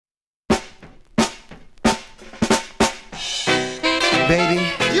baby.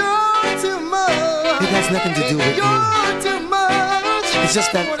 You're too much. It has nothing to do with you. You're too much. It's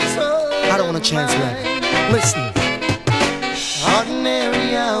just that I don't want to translate. Listen. Ordinary,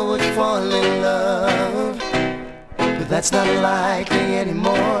 I would fall in love, but that's not likely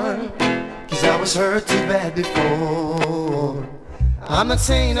anymore, 'cause I was hurt too bad before. I'm not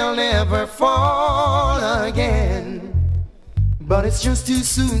saying I'll never fall again, but it's just too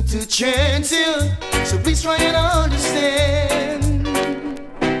soon to change it. So please try and understand.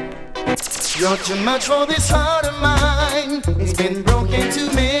 You're too much for this heart of mine. It's been broken too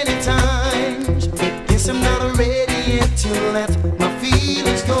many times. Guess I'm not ready yet to let my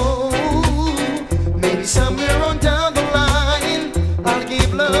feelings go. Maybe somewhere on down the line I'll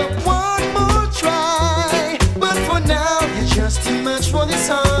give love one more try. But for now you're just too much for this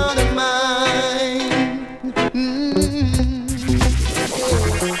heart of mine.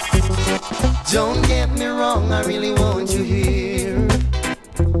 Don't get me wrong, I really want you here,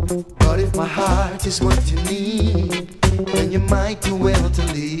 but if my heart is what you need, then you might do well to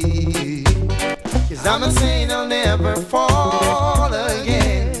leave. 'Cause I'm not saying I'll never fall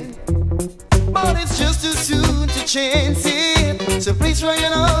again, but it's just too soon to chance it. So please try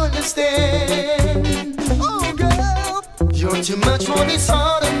and understand. Oh girl, you're too much for this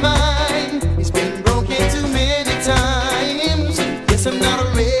heart of mine. It's been broken too many times. Guess I'm not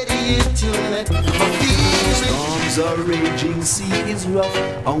ready yet to let my feelings. Storms are raging, sea is rough.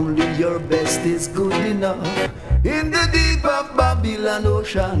 Only your best is good enough. In the deep of Babylon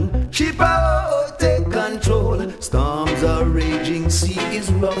ocean, ship out, take control. Storms are raging, sea is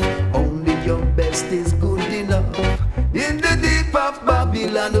rough. Only your best is good enough. In the deep of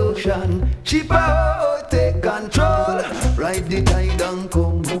Babylon ocean, ship out, take control. Ride the tide and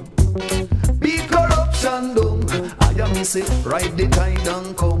come. Beat corruption down. I am say, ride the tide and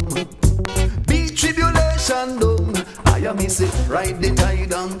come. Beat tribulation down. I am say, ride the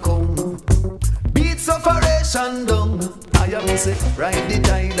tide and come. Beat sufferation down. I am say, ride the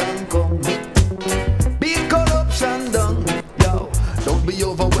tide and come. Beat corruption down. Yo, don't be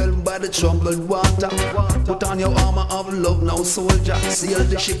overwhelmed by the troubled water. Put on your armor of love now, soldier. Sail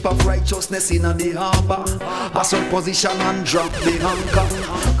the ship of righteousness in the harbor. Assault position and drop the anchor.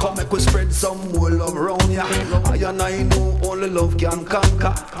 Come make we spread some more love round ya. I and I know only love can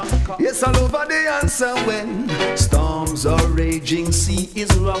conquer. Yes, I love the answer when storms are raging, sea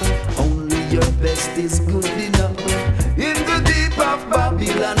is rough. Only your best is good enough. In the deep of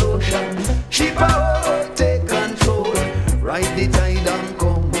Babylon ocean, ship out, take control. Ride the tide and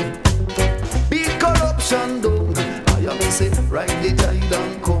come. Beat corruption down. I am say, ride the tide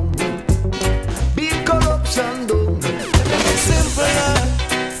and come. Beat corruption down. It's simpler,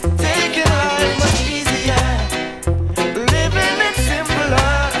 taking life much easier. Living it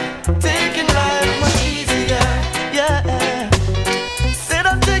simpler, taking life much easier. Yeah, said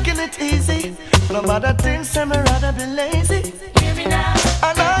I'm taking it easy. No matter things, say me rather be lazy. Hear me now.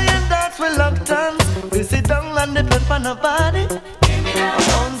 And I and that's reluctance. We sit down and depend on nobody. Hear me now. My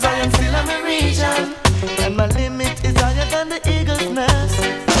bones I am still in my region, and my limit is higher than the eagle's nest.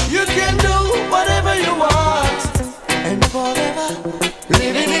 You can do whatever you want and forever.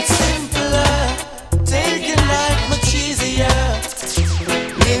 Living it simpler, taking life much easier.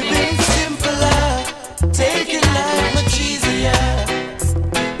 Living simpler, taking life much easier.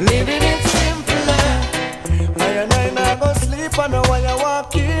 Living it simpler. I and I never sleep on the way I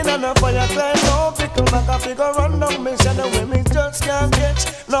walk in, and the fire climb no pickle back a figure run down me shadow when me just can't get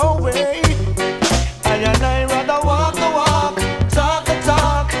no way. I and I rather walk the walk, talk the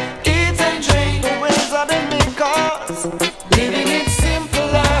talk, eat and drink the ways of the makers. Living it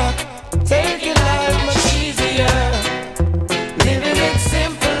simpler, taking life much easier. Living it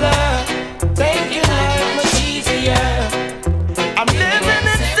simpler, taking life much easier. I'm living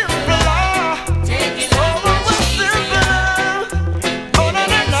it simpler, taking life much simpler. Oh no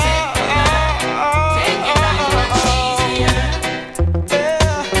no no, taking life much easier.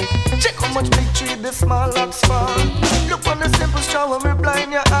 Yeah, check how much big tree this small locks for. Look on the simple straw when we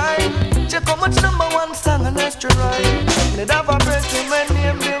blind your eye. Check how much #1 song and extra rhyme. They'd have a breath in my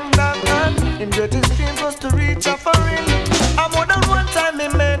name, ding dong, and in dirty screen was to reach a foreign. I'm more than one time he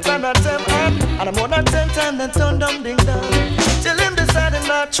made an attempt, and I'm more than 10 times then turn down ding dong. Till him decided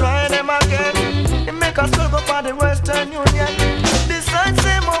not try them again. He make us go for the Western Union. Besides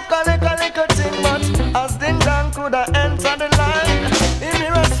same little thing, but as ding dong could have entered the line. He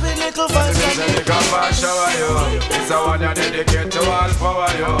hear a sweet little voice. Shower you. It's a one you dedicate to all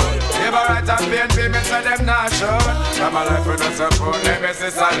power you. Never write a pain payments for them not sure. From my life with no support,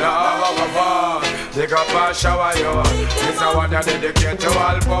 nemesis and love. Dig up and shower you. It's a one you dedicate to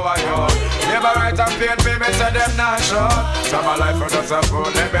all power you. Never write and pain for me, say them not sure. Some a life for just a fool,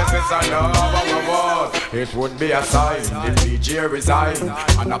 them business I know. It would be a sign if DJ resign,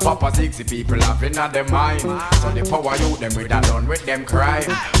 and a Papa 60 people having at them mind. So the power you them with a done with them crime.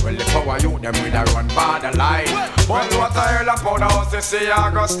 Well the power you them with a run by the line. Well what I heard about the house they say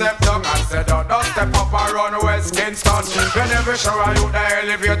I go step down and say don't step up and run West Kingston. Whenever shower you the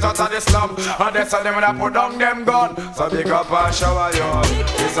elevator to the slum, and that's how them that put down them gun. So big up and shower you.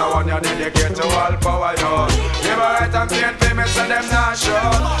 This a one you dedicate to all power you. Never write and paint for me so them not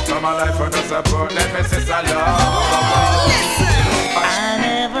sure. So my life for no support let me say love. I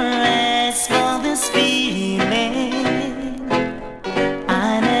never asked for this feeling.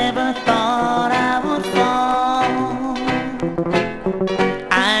 I never thought I would fall.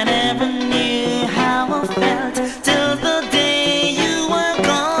 I never knew how I felt till the day you were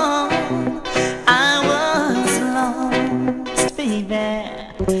gone. I was lost, baby.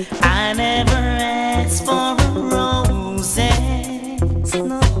 I never asked for a roses.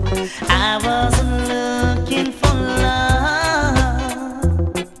 No, I wasn't looking for love.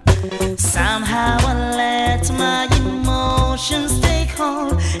 Somehow I let my emotions take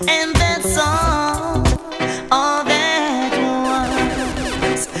hold, and that's all that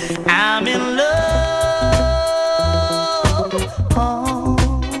was. I'm in love. Oh,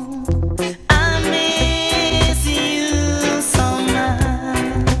 I miss you so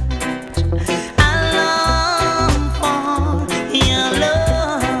much. I long for your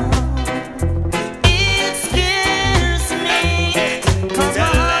love. It scares me, 'cause my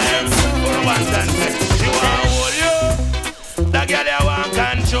heart is so Burro Banton, she want hold you. That girl you want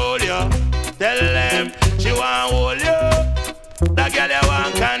control you. Tell them she want hold you. That girl you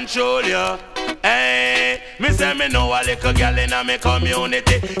want control you. Hey, me say me know a little girl in a me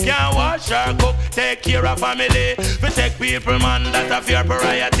community. Can wash her, cook, take care of family. We take people, man, that a fair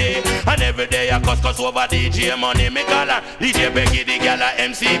variety. And every day I cuss over DJ money. Me call her DJ Peggy, the girl a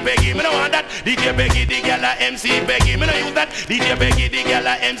MC Peggy. Me no want that DJ Peggy, the girl a MC Peggy. Me no use that DJ Peggy, the girl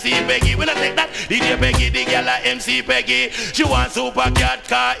a MC Peggy. We no take that DJ Peggy, the girl a MC Peggy. She want super cat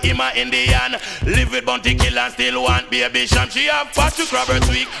car, him a Indian. Live with Bounty Kill and still want baby sham. She have fat to grab her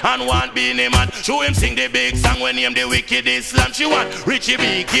tweak and want Beenie Man. Show him sing the big song when him the wicked Islam. She want Richie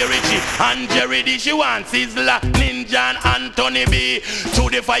B, K Richie and Jerry D. She want Sizzla, Ninja and Anthony B. To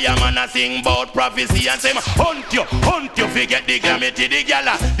the fireman a sing about prophecy and say hunt you, forget the glamity. The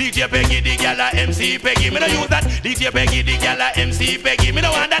gala, DJ Peggy, the gala, MC Peggy. Me no use that DJ Peggy, the gala, MC Peggy. Me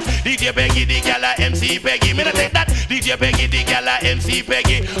no want that DJ Peggy, the gala, MC Peggy. Me no take that DJ Peggy, the gala, MC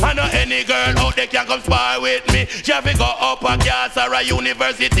Peggy. I know any girl out there can come spy with me. She have to go up a class or a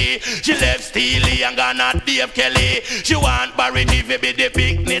university. She left Steely and gone at Dave Kelly. She want Barry G to be the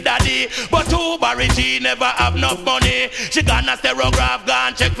picnic daddy, but two Barry G never have enough money. She gonna stereograph,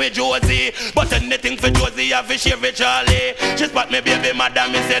 gone check for Josie, but anything for Josie have to share for Charlie. She spot me baby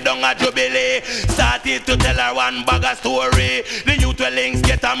madam, me say down a Jubilee. Started to tell her one bag of story. The youth will links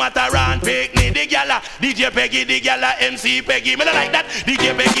get a matter and picnic. The gala, DJ Peggy, the gala, MC Peggy. Me not like that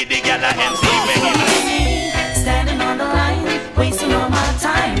DJ Peggy, the gala, MC Peggy. Standing on the line, wasting all my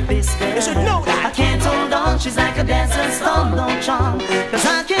time. This girl, you should know that. I can't hold on, she's like a desert storm, no charm. 'Cause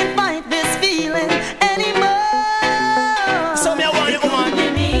I can't fight this feeling anymore. So me I want you,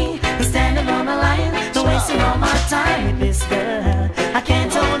 woman. Me, standing on the line, wasting all my time. This girl, I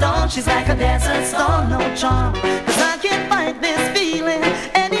can't hold on, she's like a desert storm, no charm. 'Cause I can't fight this feeling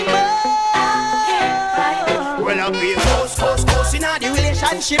anymore. Well, I'll be close in the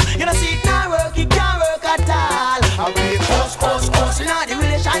relationship. You know, see it now work, it can't work at all. I'll be close in the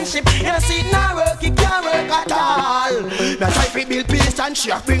relationship. You know, see it now work, it can't work at all. Now try to build peace and she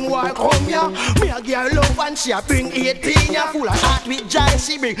a bring work home, yeah. Me a girl love and she a bring 18, yeah. Full of heart with joy,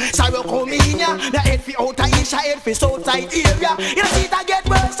 she bring sorrow come in, yeah. The head for outer east, head for southside area. You know, see it a get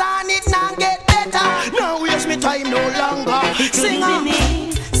worse and it now get better. Now waste me time no longer. Sing on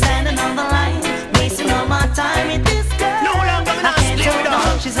me, standing on the line, wasting all my time with this girl. No longer I can't hold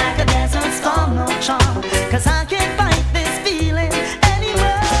on, she's like a desert storm, no charm. 'Cause I can't fight this feeling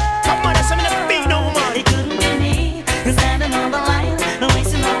anymore. come on, that's a minute big no man. It couldn't be me, standing on the line,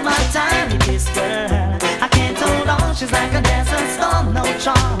 wasting all my time with this girl. I can't hold on, she's like a desert storm, no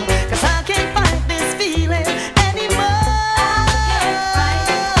charm. 'Cause I can't fight this feeling anymore.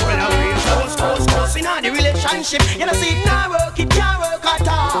 Well, I'll be close in the relationship. You know, see it now work, it can't work at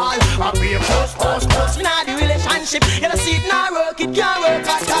all. I'll be close in the relationship. You know, see it now work, it can't work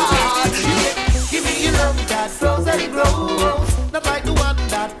at all. Give me your love that flows and grows, not like the one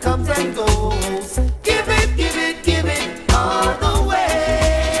that comes and goes. Give it all the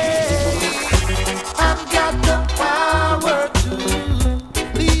way. I've got the power to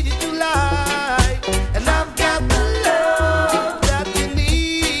lead it to life.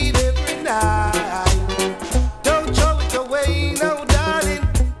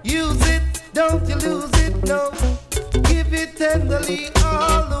 me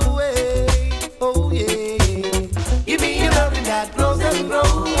all the way. Oh yeah. Give me your loving that grows and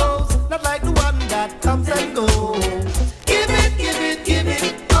grows, not like the one that comes and goes. Give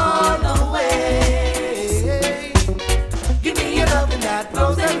it all the way. Give me your loving that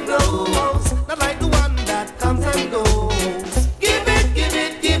grows and grows, not like the one that comes and goes. Give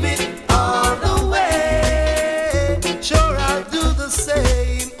it all the way. Sure, I'll do the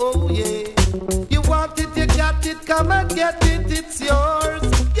same. Oh yeah. You want it, you got it. Come and get it. It's yours.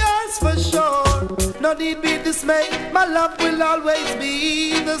 Yours for sure. No need be dismayed. My love will always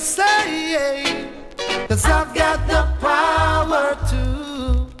be the same. 'Cause I've got the power to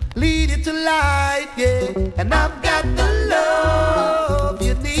lead you to light, yeah. And I've got the love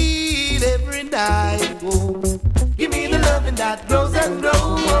you need every night. Oh. Give me the loving that grows and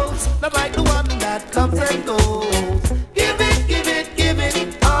grows, not like the one that comes and goes. Give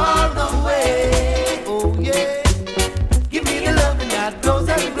it all the way. Oh yeah. Give me the loving that grows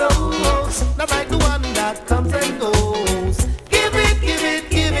and grows, not like the one that comes and goes. Give it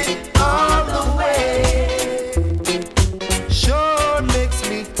all the way. Sure makes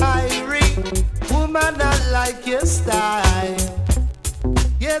me irie, woman, I like your style.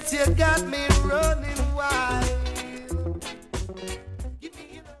 Yes, you got me running wild.